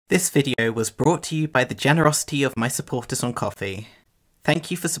This video was brought to you by the generosity of my supporters on Ko-fi. Thank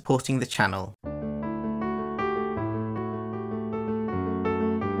you for supporting the channel.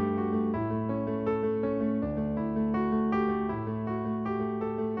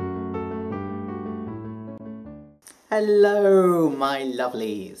 Hello my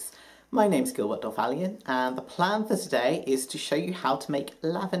lovelies! My name's Dolthalion and the plan for today is to show you how to make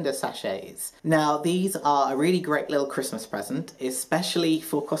lavender sachets. Now these are a really great little Christmas present, especially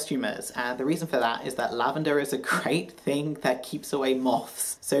for costumers, and the reason for that is that lavender is a great thing that keeps away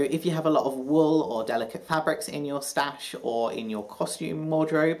moths. So if you have a lot of wool or delicate fabrics in your stash or in your costume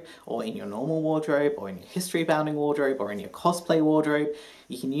wardrobe or in your normal wardrobe or in your history bounding wardrobe or in your cosplay wardrobe,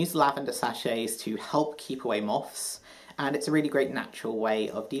 you can use lavender sachets to help keep away moths. And it's a really great natural way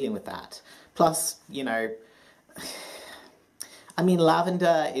of dealing with that. Plus, you know, I mean,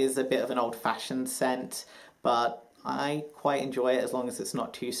 lavender is a bit of an old-fashioned scent, but I quite enjoy it as long as it's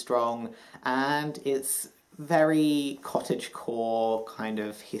not too strong, and it's very cottagecore kind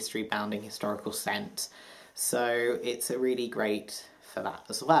of history-bounding historical scent, so it's a really great for that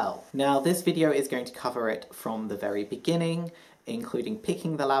as well. Now, this video is going to cover it from the very beginning, including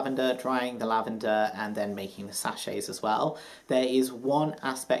picking the lavender, drying the lavender, and then making the sachets as well. There is one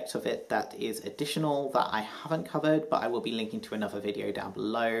aspect of it that is additional that I haven't covered, but I will be linking to another video down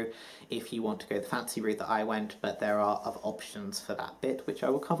below if you want to go the fancy route that I went, but there are other options for that bit, which I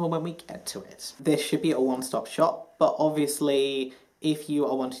will cover when we get to it. This should be a one-stop shop, but obviously if you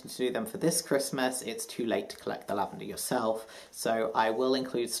are wanting to do them for this Christmas, it's too late to collect the lavender yourself, so I will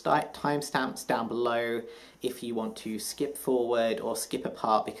include timestamps down below if you want to skip forward or skip a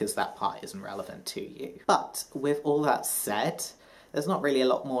part because that part isn't relevant to you. But with all that said, there's not really a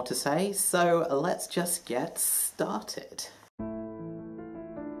lot more to say, so let's just get started.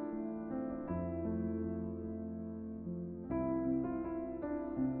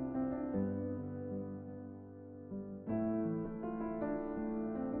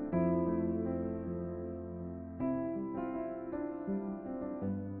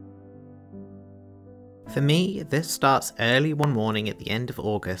 For me, this starts early one morning at the end of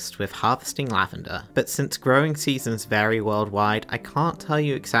August with harvesting lavender, but since growing seasons vary worldwide, I can't tell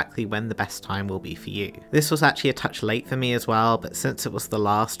you exactly when the best time will be for you. This was actually a touch late for me as well, but since it was the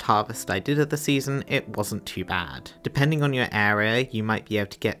last harvest I did of the season, it wasn't too bad. Depending on your area, you might be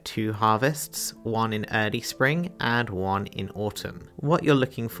able to get 2 harvests, one in early spring and one in autumn. What you're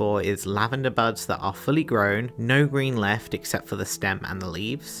looking for is lavender buds that are fully grown, no green left except for the stem and the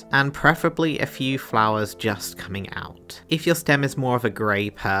leaves, and preferably a few flowers just coming out. If your stem is more of a grey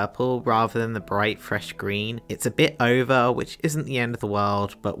purple rather than the bright fresh green, it's a bit over, which isn't the end of the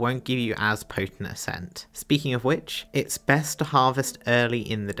world, but won't give you as potent a scent. Speaking of which, it's best to harvest early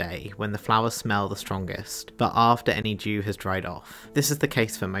in the day when the flowers smell the strongest, but after any dew has dried off. This is the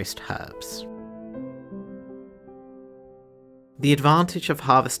case for most herbs. The advantage of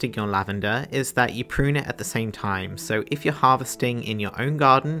harvesting your lavender is that you prune it at the same time, so if you're harvesting in your own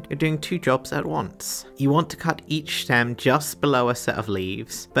garden, you're doing 2 jobs at once. You want to cut each stem just below a set of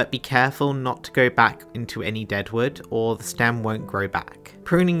leaves, but be careful not to go back into any dead wood or the stem won't grow back.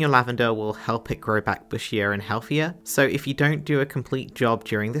 Pruning your lavender will help it grow back bushier and healthier, so if you don't do a complete job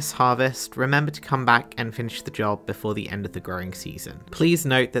during this harvest, remember to come back and finish the job before the end of the growing season. Please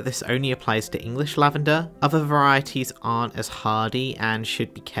note that this only applies to English lavender. Other varieties aren't as hardy and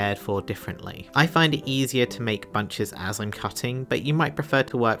should be cared for differently. I find it easier to make bunches as I'm cutting, but you might prefer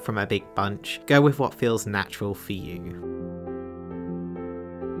to work from a big bunch. Go with what feels natural for you.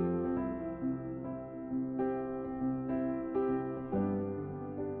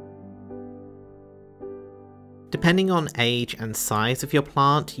 Depending on age and size of your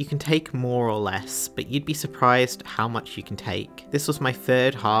plant, you can take more or less, but you'd be surprised how much you can take. This was my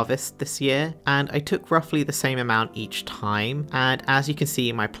 3rd harvest this year, and I took roughly the same amount each time, and as you can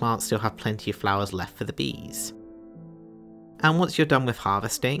see, my plants still have plenty of flowers left for the bees. And once you're done with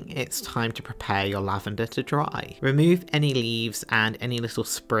harvesting, it's time to prepare your lavender to dry. Remove any leaves and any little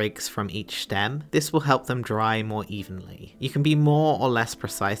sprigs from each stem. This will help them dry more evenly. You can be more or less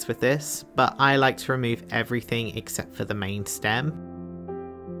precise with this, but I like to remove everything except for the main stem.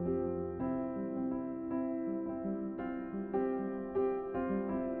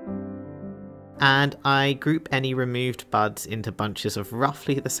 And I group any removed buds into bunches of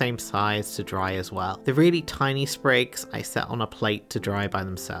roughly the same size to dry as well. The really tiny sprigs I set on a plate to dry by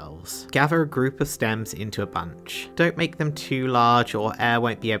themselves. Gather a group of stems into a bunch. Don't make them too large or air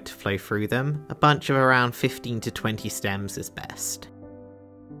won't be able to flow through them. A bunch of around 15 to 20 stems is best.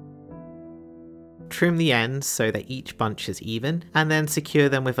 Trim the ends so that each bunch is even, and then secure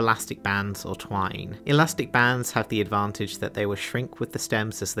them with elastic bands or twine. Elastic bands have the advantage that they will shrink with the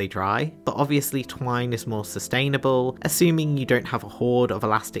stems as they dry, but obviously twine is more sustainable, assuming you don't have a hoard of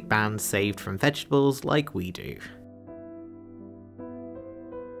elastic bands saved from vegetables like we do.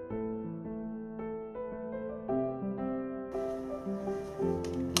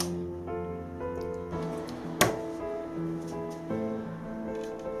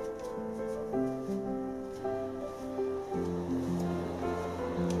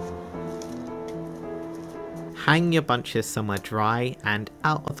 Hang your bunches somewhere dry and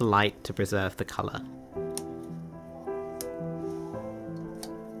out of the light to preserve the colour.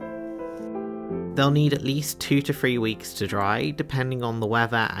 They'll need at least 2 to 3 weeks to dry, depending on the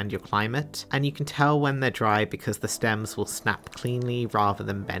weather and your climate, and you can tell when they're dry because the stems will snap cleanly rather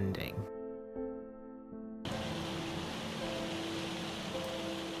than bending.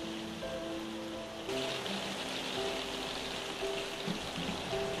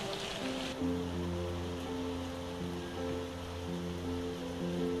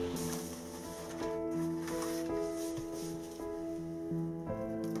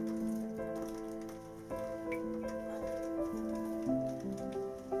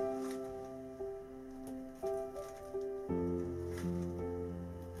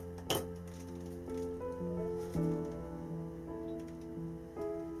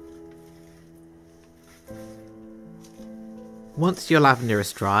 Once your lavender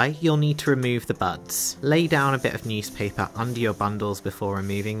is dry, you'll need to remove the buds. Lay down a bit of newspaper under your bundles before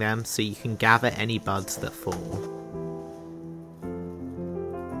removing them so you can gather any buds that fall.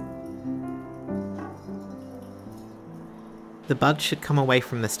 The buds should come away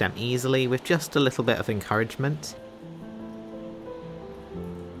from the stem easily with just a little bit of encouragement.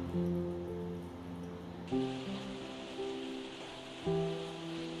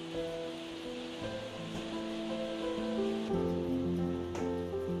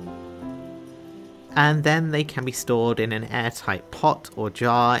 And then they can be stored in an airtight pot or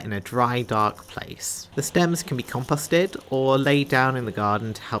jar in a dry, dark place. The stems can be composted or laid down in the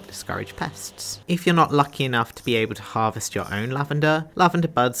garden to help discourage pests. If you're not lucky enough to be able to harvest your own lavender, lavender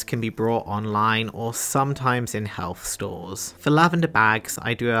buds can be brought online or sometimes in health stores. For lavender bags,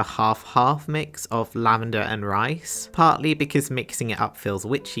 I do a half-half mix of lavender and rice, partly because mixing it up feels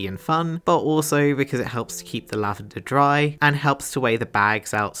witchy and fun, but also because it helps to keep the lavender dry and helps to weigh the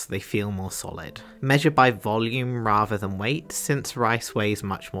bags out so they feel more solid. Measure by volume rather than weight, since rice weighs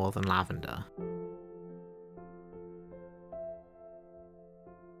much more than lavender.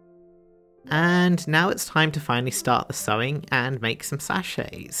 And now it's time to finally start the sewing and make some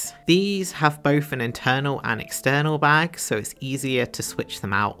sachets. These have both an internal and external bag, so it's easier to switch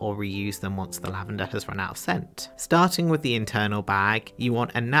them out or reuse them once the lavender has run out of scent. Starting with the internal bag, you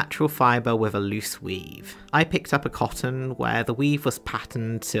want a natural fibre with a loose weave. I picked up a cotton where the weave was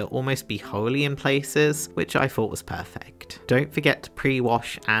patterned to almost be wholly in places, which I thought was perfect. Don't forget to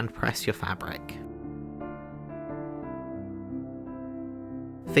pre-wash and press your fabric.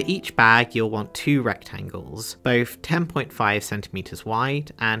 For each bag, you'll want 2 rectangles, both 10.5 centimeters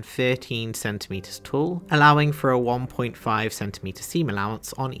wide and 13 centimeters tall, allowing for a 1.5 centimeter seam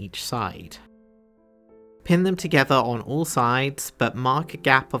allowance on each side. Pin them together on all sides, but mark a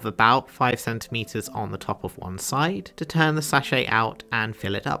gap of about 5 centimeters on the top of one side to turn the sachet out and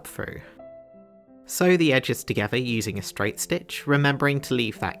fill it up through. Sew the edges together using a straight stitch, remembering to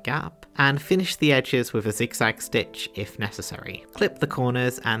leave that gap, and finish the edges with a zigzag stitch if necessary. Clip the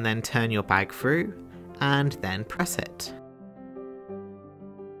corners and then turn your bag through, and then press it.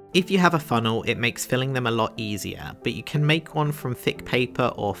 If you have a funnel, it makes filling them a lot easier, but you can make one from thick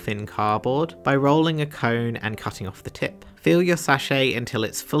paper or thin cardboard by rolling a cone and cutting off the tip. Fill your sachet until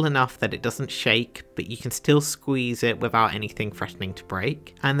it's full enough that it doesn't shake, but you can still squeeze it without anything threatening to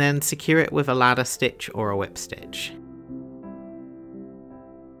break, and then secure it with a ladder stitch or a whip stitch.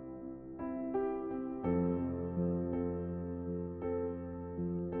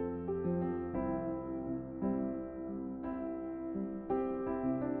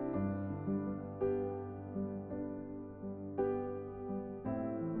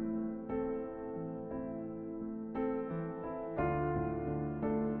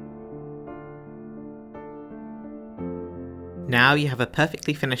 Now you have a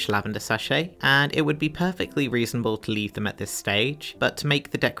perfectly finished lavender sachet, and it would be perfectly reasonable to leave them at this stage, but to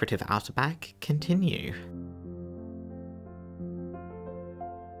make the decorative outer bag, continue.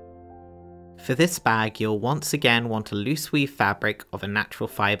 For this bag, you'll once again want a loose weave fabric of a natural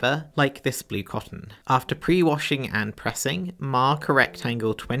fibre, like this blue cotton. After pre-washing and pressing, mark a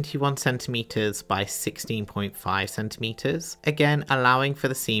rectangle 21 cm by 16.5 cm, again allowing for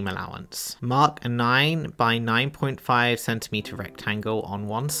the seam allowance. Mark a 9 by 9.5 cm rectangle on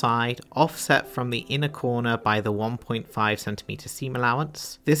one side, offset from the inner corner by the 1.5 cm seam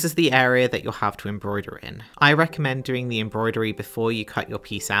allowance. This is the area that you'll have to embroider in. I recommend doing the embroidery before you cut your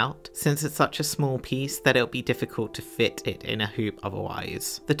piece out, since it's such a small piece that it'll be difficult to fit it in a hoop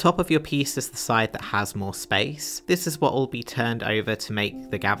otherwise. The top of your piece is the side that has more space. This is what will be turned over to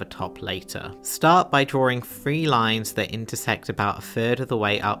make the gather top later. Start by drawing 3 lines that intersect about a third of the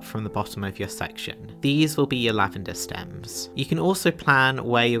way up from the bottom of your section. These will be your lavender stems. You can also plan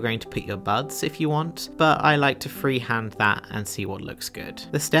where you're going to put your buds if you want, but I like to freehand that and see what looks good.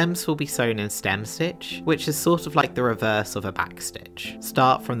 The stems will be sewn in stem stitch, which is sort of like the reverse of a back stitch.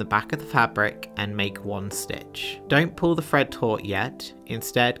 Start from the back of the fabric and make 1 stitch. Don't pull the thread taut yet,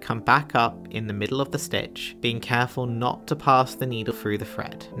 instead come back up in the middle of the stitch, being careful not to pass the needle through the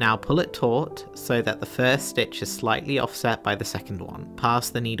thread. Now pull it taut so that the first stitch is slightly offset by the second one.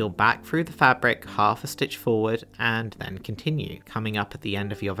 Pass the needle back through the fabric half a stitch forward and then continue, coming up at the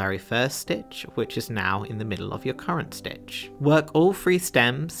end of your very first stitch, which is now in the middle of your current stitch. Work all 3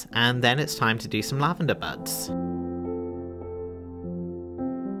 stems and then it's time to do some lavender buds.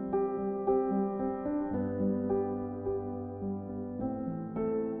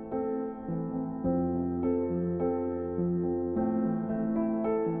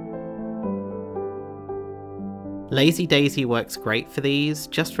 Lazy Daisy works great for these,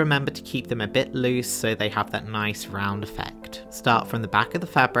 just remember to keep them a bit loose so they have that nice round effect. Start from the back of the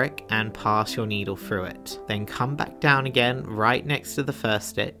fabric and pass your needle through it. Then come back down again right next to the first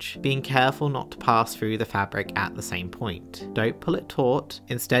stitch, being careful not to pass through the fabric at the same point. Don't pull it taut,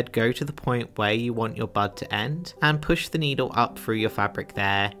 instead go to the point where you want your bud to end and push the needle up through your fabric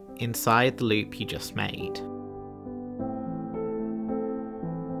there, inside the loop you just made.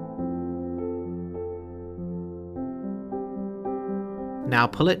 Now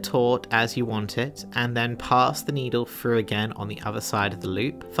pull it taut as you want it and then pass the needle through again on the other side of the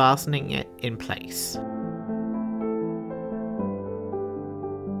loop, fastening it in place.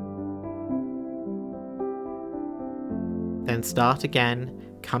 Then start again,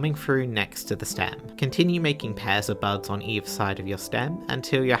 coming through next to the stem. Continue making pairs of buds on either side of your stem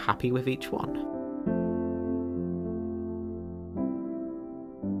until you're happy with each one.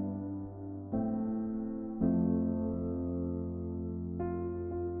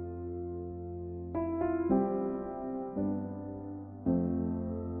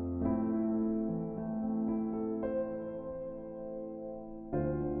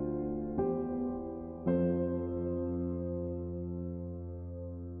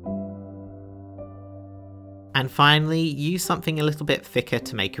 And finally, use something a little bit thicker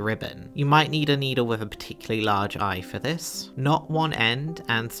to make a ribbon. You might need a needle with a particularly large eye for this. Knot one end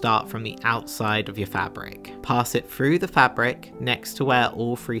and start from the outside of your fabric. Pass it through the fabric next to where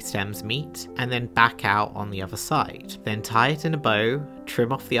all 3 stems meet and then back out on the other side. Then tie it in a bow,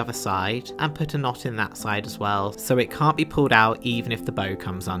 trim off the other side and put a knot in that side as well so it can't be pulled out even if the bow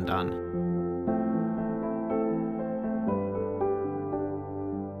comes undone.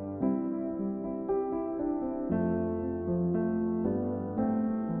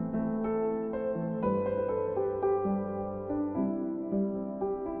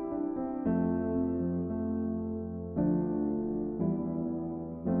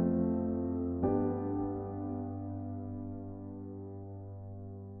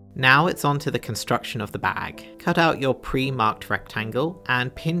 Now it's on to the construction of the bag. Cut out your pre-marked rectangle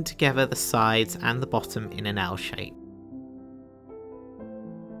and pin together the sides and the bottom in an L shape.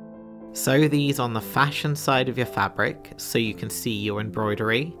 Sew these on the fashion side of your fabric so you can see your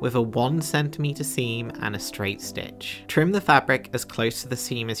embroidery with a 1 cm seam and a straight stitch. Trim the fabric as close to the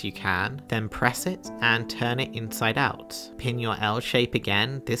seam as you can, then press it and turn it inside out. Pin your L shape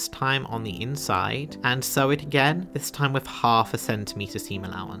again, this time on the inside, and sew it again, this time with ½ cm seam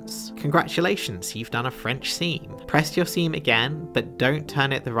allowance. Congratulations, you've done a French seam. Press your seam again, but don't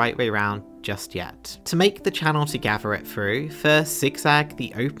turn it the right way round just yet. To make the channel to gather it through, first zigzag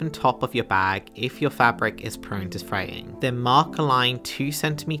the open top of your bag if your fabric is prone to fraying. Then mark a line 2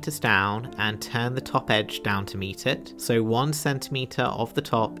 cm down and turn the top edge down to meet it, so 1 cm of the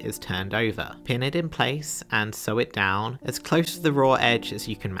top is turned over. Pin it in place and sew it down as close to the raw edge as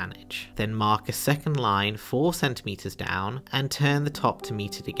you can manage. Then mark a second line 4 cm down and turn the top to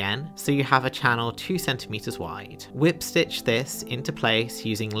meet it again, so you have a channel 2 cm wide. Whip stitch this into place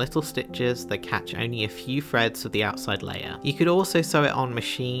using little stitches stitches that catch only a few threads of the outside layer. You could also sew it on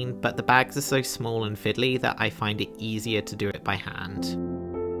machine, but the bags are so small and fiddly that I find it easier to do it by hand.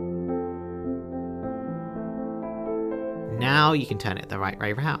 Now you can turn it the right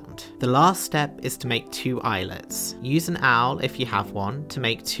way round. The last step is to make 2 eyelets. Use an owl if you have one to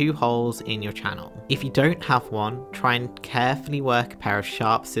make 2 holes in your channel. If you don't have one, try and carefully work a pair of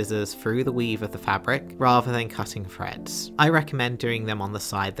sharp scissors through the weave of the fabric rather than cutting threads. I recommend doing them on the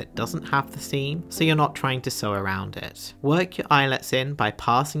side that doesn't have the seam, so you're not trying to sew around it. Work your eyelets in by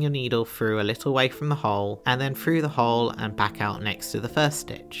passing your needle through a little way from the hole and then through the hole and back out next to the first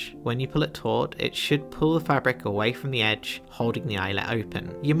stitch. When you pull it taut, it should pull the fabric away from the edge, holding the eyelet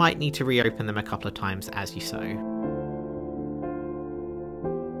open. You might need to reopen them a couple of times as you sew.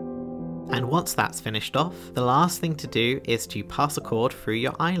 And once that's finished off, the last thing to do is to pass a cord through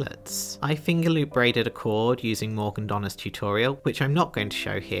your eyelets. I finger loop braided a cord using Morgan Donna's tutorial, which I'm not going to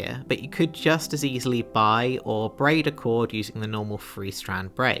show here, but you could just as easily buy or braid a cord using the normal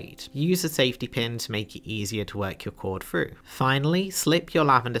 3-strand braid. Use a safety pin to make it easier to work your cord through. Finally, slip your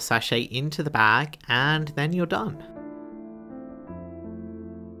lavender sachet into the bag and then you're done.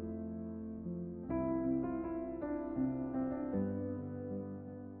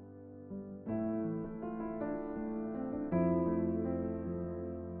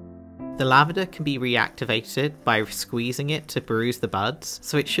 The lavender can be reactivated by squeezing it to bruise the buds,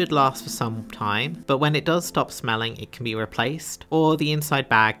 so it should last for some time, but when it does stop smelling it can be replaced, or the inside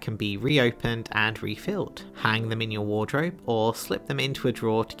bag can be reopened and refilled. Hang them in your wardrobe or slip them into a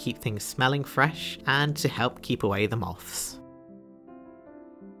drawer to keep things smelling fresh and to help keep away the moths.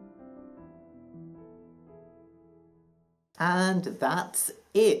 And that's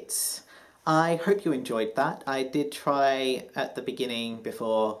it. I hope you enjoyed that. I did try at the beginning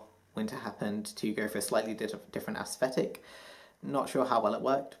before winter happened to go for a slightly different aesthetic. Not sure how well it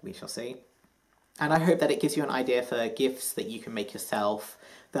worked, we shall see. And I hope that it gives you an idea for gifts that you can make yourself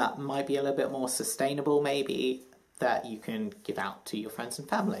that might be a little bit more sustainable maybe, that you can give out to your friends and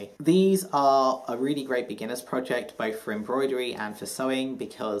family. These are a really great beginner's project both for embroidery and for sewing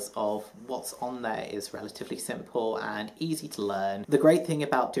because of what's on there is relatively simple and easy to learn. The great thing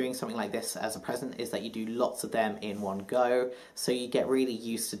about doing something like this as a present is that you do lots of them in one go, so you get really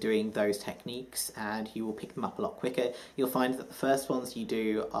used to doing those techniques and you will pick them up a lot quicker. You'll find that the first ones you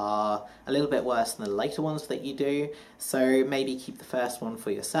do are a little bit worse than the later ones that you do, so maybe keep the first one for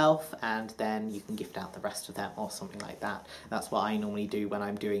yourself and then you can gift out the rest of them or something like that. That's what I normally do when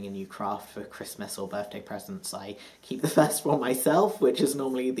I'm doing a new craft for Christmas or birthday presents. I keep the first one myself, which is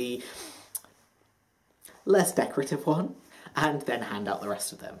normally the less decorative one, and then hand out the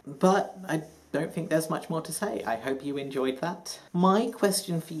rest of them. But I don't think there's much more to say. I hope you enjoyed that. My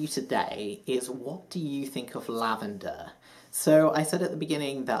question for you today is, what do you think of lavender? So I said at the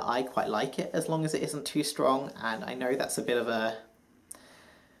beginning that I quite like it as long as it isn't too strong, and I know that's a bit of a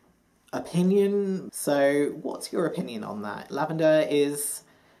opinion. So what's your opinion on that? Lavender is...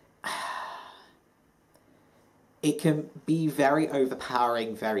 it can be very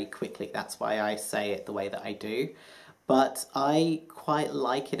overpowering very quickly. That's why I say it the way that I do. But I quite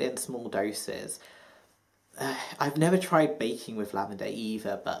like it in small doses. I've never tried baking with lavender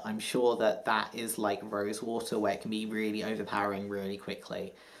either, but I'm sure that that is like rose water where it can be really overpowering really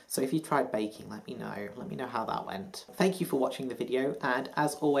quickly. So if you tried baking, let me know how that went. Thank you for watching the video, and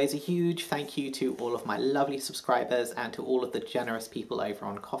as always, a huge thank you to all of my lovely subscribers and to all of the generous people over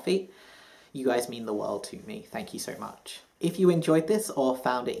on Ko-fi. You guys mean the world to me. Thank you so much. If you enjoyed this or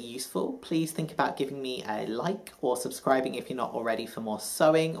found it useful, please think about giving me a like or subscribing if you're not already for more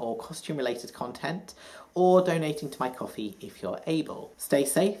sewing or costume related content, or donating to my Ko-fi if you're able. Stay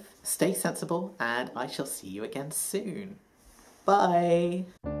safe, stay sensible, and I shall see you again soon. Bye!